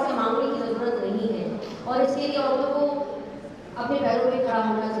से मांगने की ज़रूरत नहीं है। और इसके लिए औरतों को अपने पैरों पे खड़ा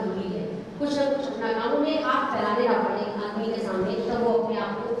होना ज़रूरी है। कुछ ना कुछ अपना काम, उन्हें हाथ फैलाने ना पड़े आदमी के सामने, तब वो अपने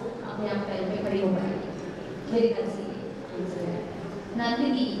आप पैरों पे खड़ी हो पाएगी। मेरी तरफ से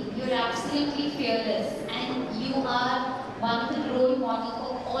Nandini, you're absolutely fearless and you are one of the role models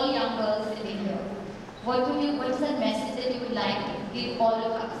for all young girls living here. What is the message that you would like to give all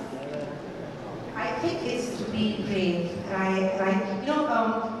of us? I think it's to be brave.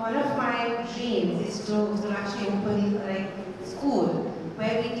 One of my dreams is to actually open a school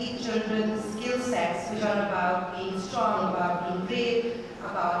where we teach children skill sets which are about being strong, about being brave,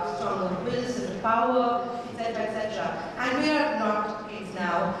 about stronger wills and power, etc., etc. And we are not kids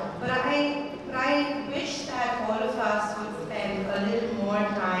now, but I wish that all of us would spend a little more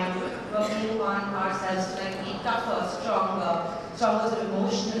time working on ourselves to be tougher, stronger sort of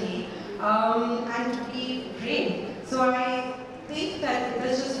emotionally, and to be brave. So I think that if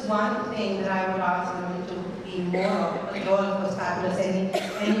there's just one thing that I would ask women to be more of, a girl was fabulous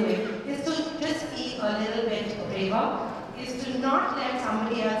anyway, is to just be a little bit braver, is to not let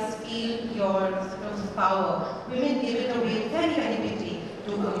somebody else steal your sort of power. Women give it away very, very quickly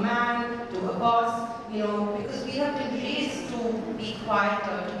to a man, to a boss, you know, because we have been raised to be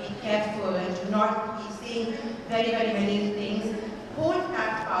quieter, to be careful, and to not be saying very, very many things. Hold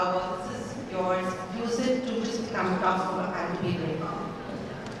that power. This is yours. Use it to just become tougher and to be brave.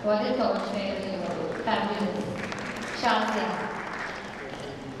 What a thought, fabulous. Shazia.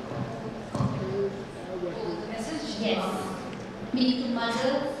 Message? Yes. Me to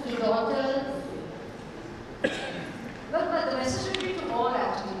mothers, to daughters. But the message would be to all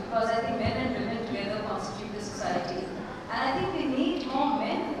actually, because I think men and women together constitute the society. And I think we need more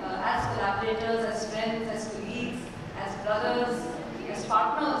men as collaborators, as friends, as colleagues, as brothers, as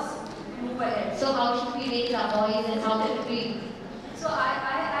partners to move ahead. So how should we raise our boys and how should we? So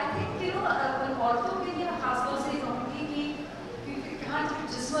I think, you know, औरतों के लिए खासतौर से कहूँगी कि कहाँ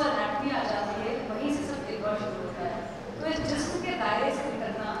जिस्म और एनाटमी आ जाती है, वहीं से सब देखना शुरू होता है. तो इस जिस्म के दायरे से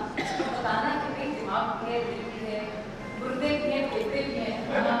निकलना, बताना कि भाई दिमाग भी है, दिल भी है, गुर्दे भी हैं, फेफड़े भी हैं,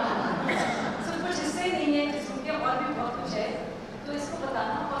 सब कुछ हिस्से नहीं है, जिस्म के और भी बहुत कुछ है. तो इसको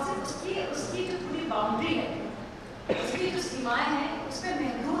बताना और सिर्फ उसकी जो पूरी बाउंड्री है, उसकी जो सीमाएं हैं, उस पर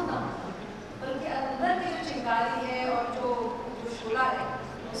महदूद ना हो, बल्कि अंदर की जो चिंगारी है और जो शोला है,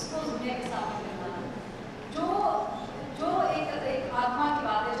 उसको दुनिया के सामने करना. जो एक आत्मा की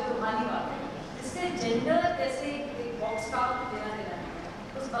बात है, जो रूहानी बात है, जिससे जेंडर जैसे एक बॉक्स का देना है,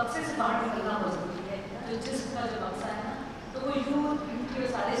 उस बक्से से बाहर निकलना बहुत जरूरी है. जो जिस्म का जो बक्सा है ना, तो वो यूथ के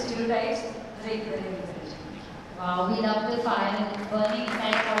सारे स्टीरियोटाइप्स ब्रेक करेंगे. Wow, we love the fire and it's burning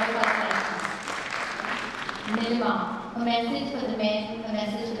inside all of our lives. Neelima, a message for the men, a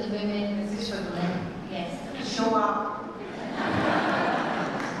message for the women. A message for the men. Yes. Show up.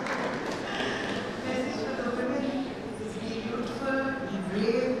 Message for the women is be beautiful, be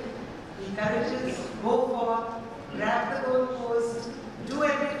brave, be courageous, go forth, grab the goalpost, do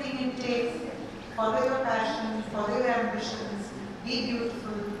everything it takes, follow your passion, follow your ambitions, be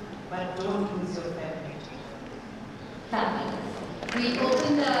beautiful, but don't lose your femininity. Fabulous. We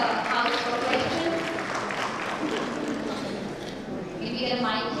open the house for questions. Can we get a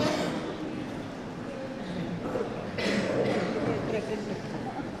mic here?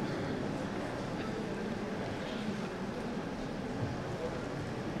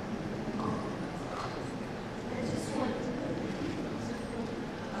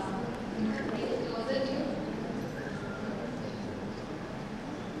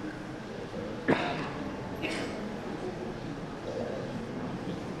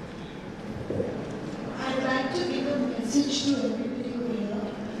 I'd like to give a message to everybody here,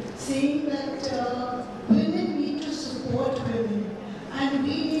 saying that women need to support women, and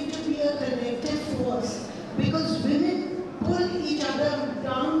we need to be a collective force, because women pull each other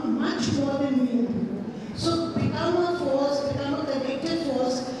down much more than men do. So become a force, become a collective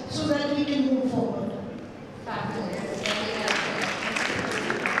force, so that we can move forward. Fabulous.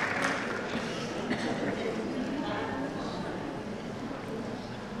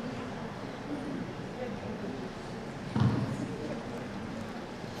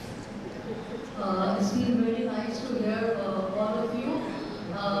 It's been really nice to hear all of you,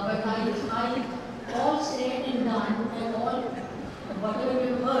 but I all said and done and all whatever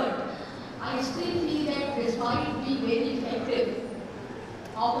you've heard, I still feel that despite being very effective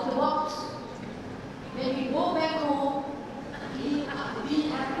out of the box, when we go back home, we have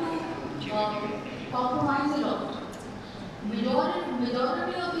to compromise a lot.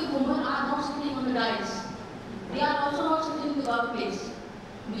 Majority of the women are not sitting on the dais. They are also not sitting in the workplace.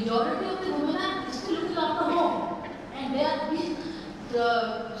 Majority of the women are still looking after home, and they are being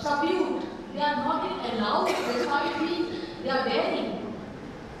subdued. They are not being allowed, despite being they are daring.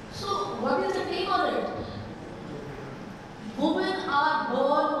 So, what is the take on it? Women were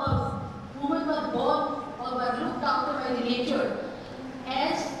born or were looked after by the nature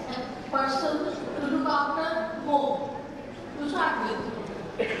as a person to look after home, to start with,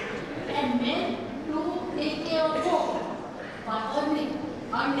 and men to take care of home by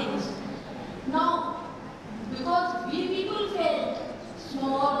earnings. Now, because we people felt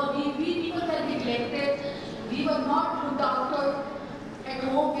small, or we people felt neglected, we were not looked after at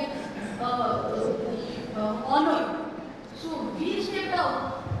home with honor. So we stepped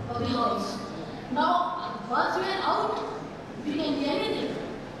out of the house. Now, once we are out, we can be anything.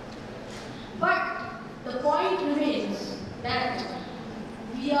 But the point remains that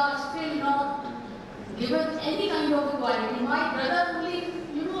we are still not given any kind of equality. My brother only,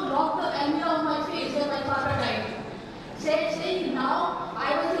 locked the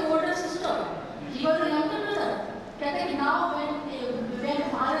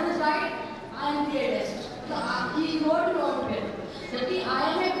I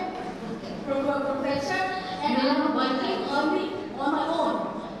am a professor and I am working early on my own.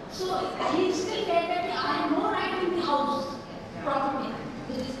 So he still said that I have no right in the house property.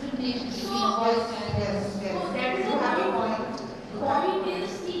 The discrimination So, Yes. so that is the point. The point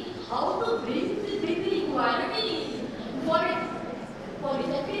is how to bring the equality for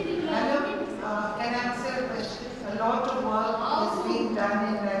effective Madam, can I answer a question? A lot of work is being done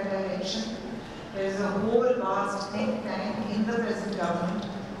in that direction. There is a whole vast think tank in the present government.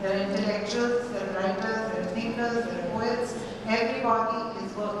 There are intellectuals, there are writers, there are thinkers, there are poets. Everybody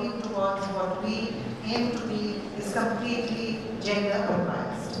is working towards what we aim to be is completely gender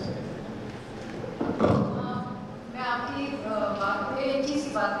unbiased. मैं आपकी बात पे एक चीज़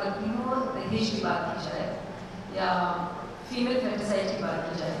की बात करती हूँ, दहेज की बात की जाए या फीमेल फेटिसाइड की बात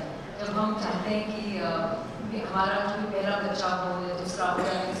की जाए। जब हम चाहते हैं कि हमारा जो पहला बच्चा हो या दूसरा हो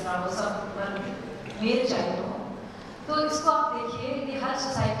या तीसरा हो सब पर मेल चाहिए हो, तो इसको आप देखिए कि हर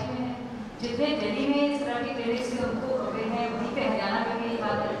सोसाइटी में जितने दिल्ली में इस तरह की क्लिनिक्स उनको हुए हैं, वहीं पे हरियाणा में भी यही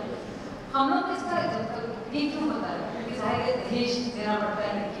बात है। हम लोग इसका ये क्यों होता है? क्योंकि जाहिर है दहेज देना पड़ता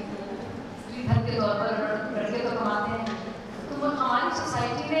है लड़की को, स्त्री धन के तौर पर लड़के तो कमाते हैं। तो वो हमारी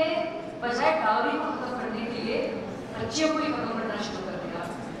सोसाइटी में बजाय डाउरी को खत्म करने के लिए बच्चियों को ही खत्म करना शुरू कर दिया।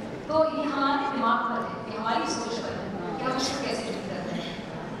 तो ये हमारे दिमाग पर है, ये हमारी सोच पर है कि हम इसको कैसे डील करते हैं।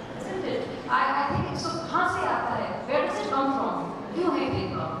 I think इसको कहाँ से आता है? Where does it come from? क्यों है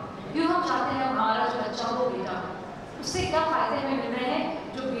भेदभाव? क्यों हम चाहते हैं हमारा जो बच्चा हो बेटा, उससे क्या फायदे हमें मिल रहे हैं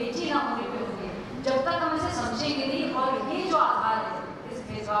जो बेटी ना होने पे होंगे? जब तक हम इसे समझेंगे नहीं और ये जो आधार है इस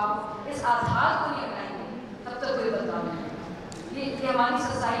भेदभाव, इस आधार को नहीं अपनाएंगे, तब तक कोई बदलाव नहीं। ये हमारी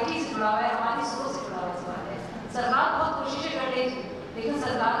सोसाइटी से जुड़ा हुआ है, हमारी सोच से जुड़ा हुआ सवाल है। सरकार बहुत कोशिशें कर रही है, लेकिन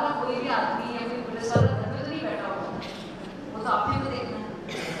सरकार का कोई भी आदमी या कोई पुलिस वाला घर में तो नहीं बैठा हुआ, वो तो आप ही को देखना है,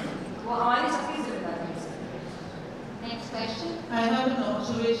 वो हमारी सबकी जिम्मेदारी है। Next question. I have an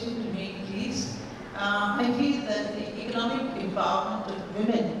observation to make, please. I feel that the economic empowerment of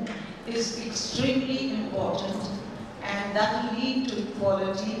women is extremely important, and that will lead to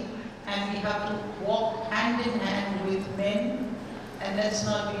equality, and we have to walk hand in hand with men, and let's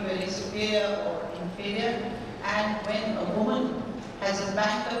not be very superior or inferior. And when a woman has a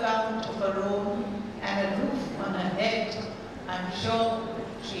bank account of her own and a roof on her head, I'm sure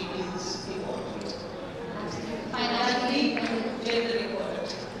she is equal. Finally, Gender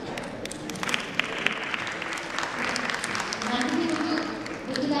equality. Nandini,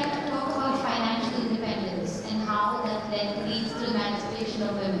 would you like to talk about financial independence and how that then leads to emancipation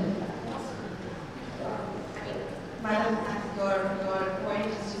of women? Madam, your point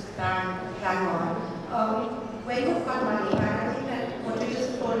is just bang on. When you've got money, and I think that what you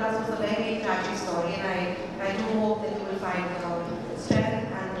just told us was a very tragic story, and I do hope that you will find strength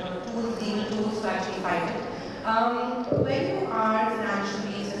and tools, legal tools to actually fight it. When you are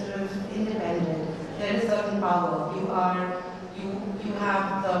financially sort of independent, there is certain power. You have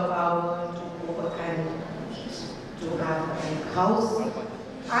the power to go and to have a house.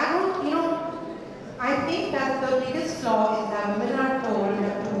 I think that the biggest flaw is that women are told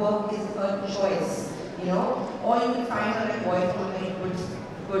that to work is a choice, or you will find a boy from a very good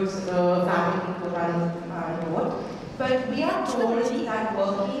family to run both. But we are told that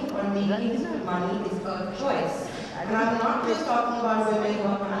working or making money is a choice. And I'm not just talking about women who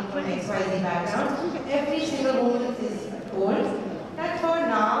are coming from XYZ backgrounds. Every single woman is told that for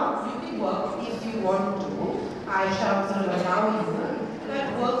now you can work if you want to. I shall sort of allow you. But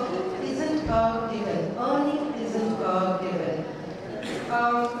working isn't a given. Earning isn't a given.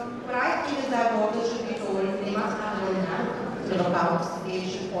 What I think is that daughters should be told they must have their own hand to look out. They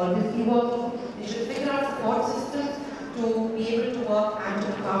should always be working. They should figure out support systems to be able to work and to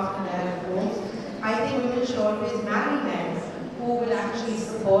look after their homes. I think women should always marry men who will actually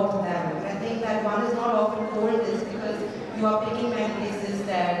support them. And I think that one is not often told this because you are picking men places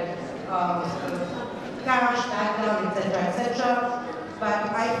their cash, background, etc. But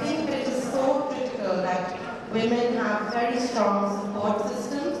I think that it is so critical that women have very strong support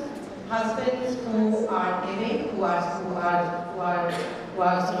systems, husbands who are giving, who are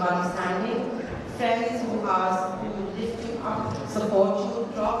sort of understanding, friends who lift you up, support you,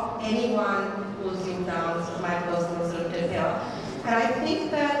 drop anyone who pulls you down. So my personal sort of tip here. And I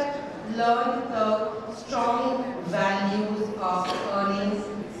think that learn the strong values of earnings,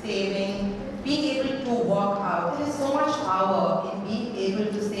 saving, being able to walk out. There is so much power in being able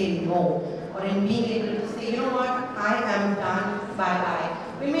to say no, or in being able to say, you know what, I am done, bye-bye.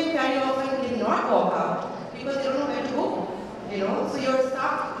 Women very often cannot walk out because they don't know where to go. So you're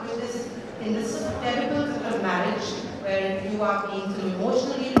stuck with this in this terrible sort of marriage where you are being sort of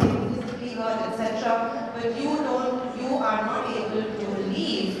emotionally, physically hurt, etc. But you are not able to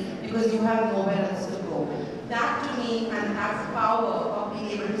because you have nowhere else to go. That to me, and that power of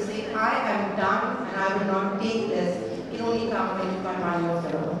being able to say, I am done and I will not take this, it only comes when you can run your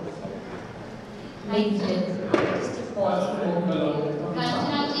fellow. Ladies and gentlemen, just to pause for a moment.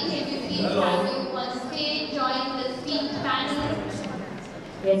 Ranjana ji, can you please have you on stage, join the esteemed panel?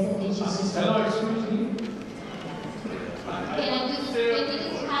 Yes, and then she's just... Hello, excuse me. Can we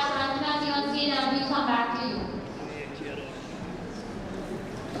just have Ranjana ji on stage and we'll come back to you.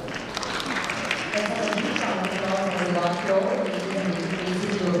 Let's have a huge round of applause on the ground floor, ladies and gentlemen,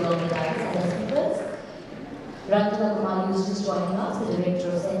 please to along the dais and the speakers. Ranjana Kumari is just joining us, the Director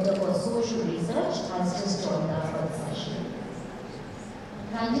of Center for Social Research, has just joined us for the session.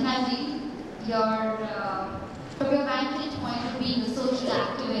 Ranjana ji, from your vantage point of being a social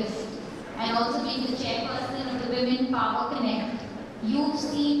activist and also being the chairperson of the Women Power Connect, you've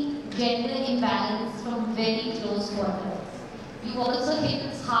seen gender imbalance from very close quarters. You've also hit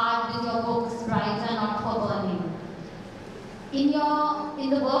hard with your books, Brides Are Not for Burning. In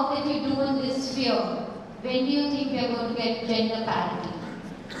the work that you do in this sphere, when do you think we are going to get gender parity?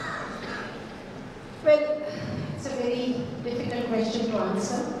 Well, it's a very difficult question to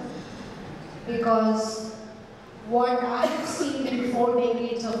answer because what I have seen in 4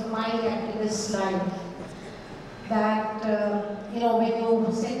 decades of my activist life, that when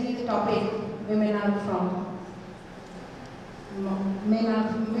you send me the topic, women are from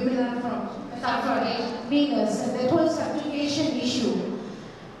Venus, and that whole subjugation issue,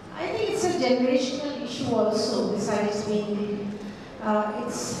 I think it's a generational issue also, besides being,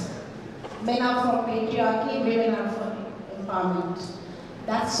 it's men are for patriarchy, women are for empowerment.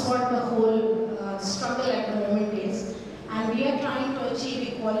 That's what the whole struggle at the moment is. And we are trying to achieve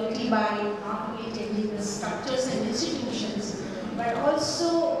equality by not only changing the structures and institutions, but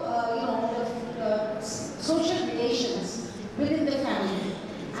also, the social relations within the family.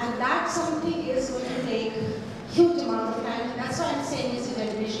 And that something is going to take huge amount of time. And that's why I'm saying it's a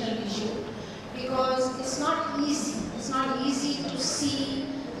generational issue. Because it's not easy. It's not easy to see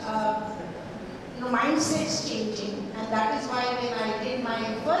mindsets changing. And that is why when I did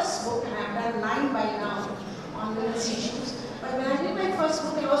my first book, and I've done 9 by now on women's issues, but when I did my first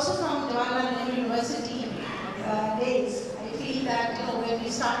book, and also from Jawaharlal University days, I feel that when we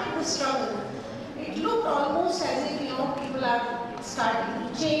started the struggle, it looked almost as if people are starting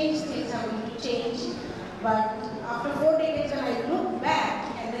to change, things are going to change. But after 4 decades, when I look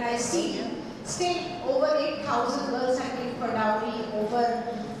back and then I see still over 8,000 girls have been for dowry, over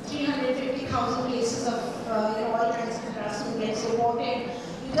 350,000 cases of all kinds of harassment gets reported.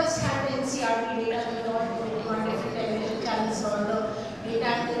 You just had the NCRT data, on different television channels on the data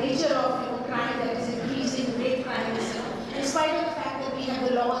and the nature of crime that is increasing, rape crimes. In spite of the fact that we have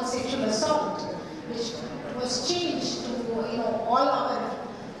the law on sexual assault, which was changed to all our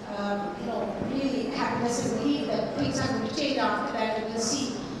really happiness and belief that things are going to change after that. You will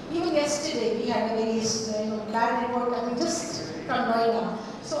see. Even yesterday we had a very bad report coming just from Noida.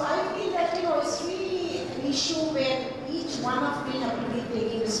 So I feel that it's really an issue where each one of we have to be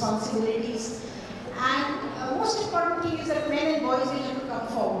taking responsibilities. And most important thing is that men and boys will have to come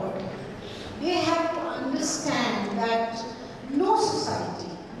forward. They have to understand that no society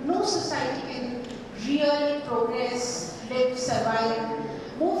can really progress, live, survive,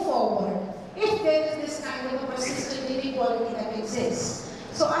 move forward if there is this kind of a persistent inequality that exists.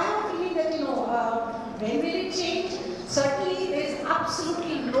 So I have a feeling that when will it change? Certainly there is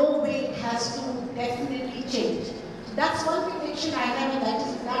absolutely no way it has to definitely change. That's one conviction I have,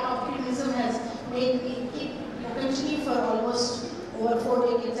 and that optimism has made me continue for almost over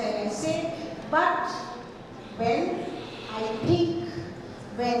 4 decades, as I say. But when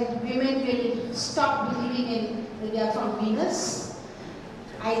women will stop believing in that they are from Venus,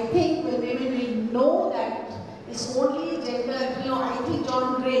 I think when women will know that it's only gender, I think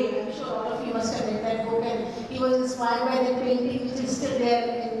John Gray, I'm sure all of you must have read that book, and he was inspired by that painting which is still there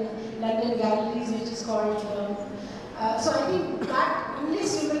in London galleries, which is called, so I think that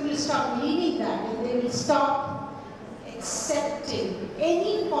unless women will stop believing that, and they will stop accepting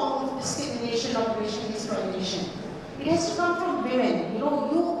any form of discrimination or racial exploitation, it has to come from women. You are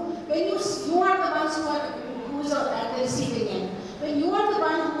the ones who are at the receiving end. When you are the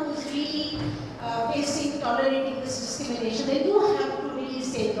one who is really tolerating this discrimination, then you have to really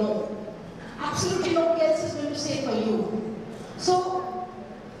say no. Absolutely nobody else is going to say for you. So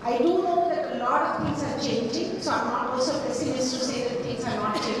I do know that a lot of things are changing, so I'm not also a pessimist to say that things are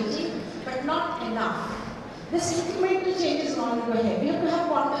not changing, but not enough. This incremental change is not going to happen. We have to have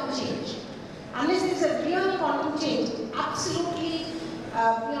quantum change. Unless there is a real quantum change, absolutely,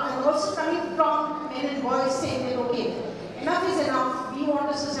 and also coming from men and boys saying that, okay, enough is enough, we want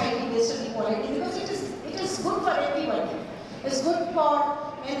a society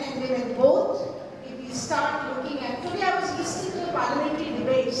for men and women both. If we start looking at, today I was listening to the parliamentary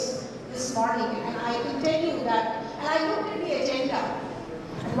debates this morning, and I can tell you that, and I looked at the agenda.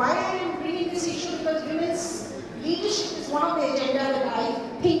 And why I am bringing this issue, because women's leadership is one of the agenda that I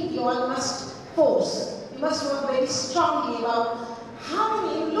think you all must force. You must work very strongly about how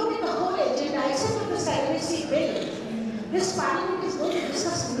many, look at the whole agenda, except for the surrogacy bill. This parliament is going to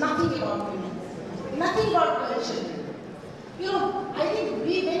discuss nothing about women, nothing about girl children. You know, I think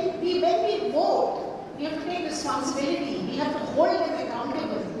when we vote, we have to take responsibility. We have to hold them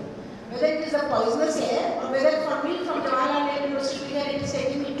accountable. Whether it is the poisonous air, or whether for me from Jawaharlal University here it is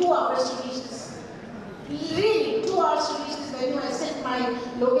taking me 2 hours to reach this. Really, 2 hours to reach this venue. I sent my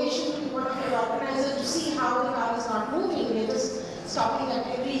location to one of your organizers to see how the car is not moving. They just stopping at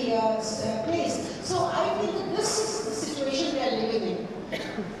every place. So I feel that this is the situation we are living in.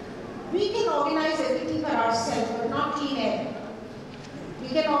 We can organize everything for ourselves, but not clean air. We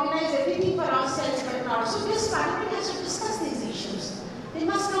can organize everything for ourselves, but not. So this parliament has to discuss these issues. They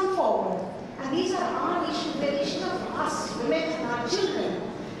must come forward. And these are our issues, the issue of us, women and our children.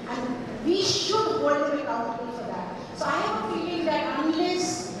 And we should hold them accountable for that. So I have a feeling that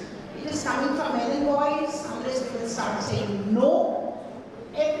unless it is coming from men and boys, unless we will start saying no,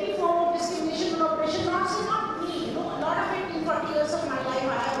 every form of discrimination and oppression, not me. You know, a lot of it in 40 years of my life,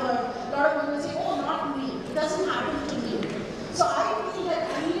 I have heard a lot of people say, oh, not me. It doesn't happen to me. So I feel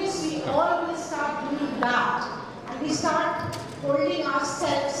that unless we all will start doing that, and we start holding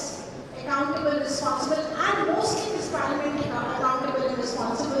ourselves accountable, responsible, and mostly this parliament accountable and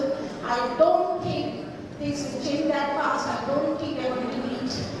responsible, I don't think things will change that fast. I don't think we are going to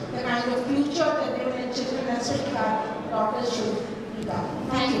reach the kind of future that women and children, and especially our daughters, should become.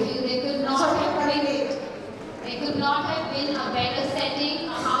 Thank you. They could not have been a better setting,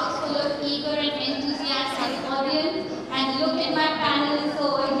 a house full of eager and enthusiastic audience. And look at my panelists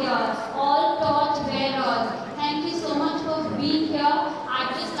over here, all torch bearers. Thank you so much for being here.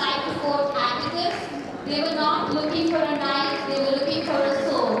 I'd just like to quote Atticus. They were not looking for a knife, they were looking for a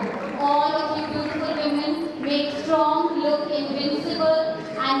sword. All of you beautiful women make strong look invincible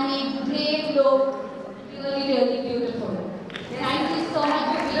and make brave look really, really beautiful. Thank you so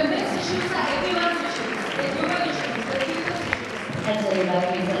much. The best issues are everyone's issues. The human issues, the people's issues. That's very right,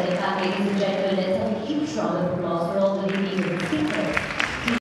 ladies and gentlemen. Let's have a huge round of applause.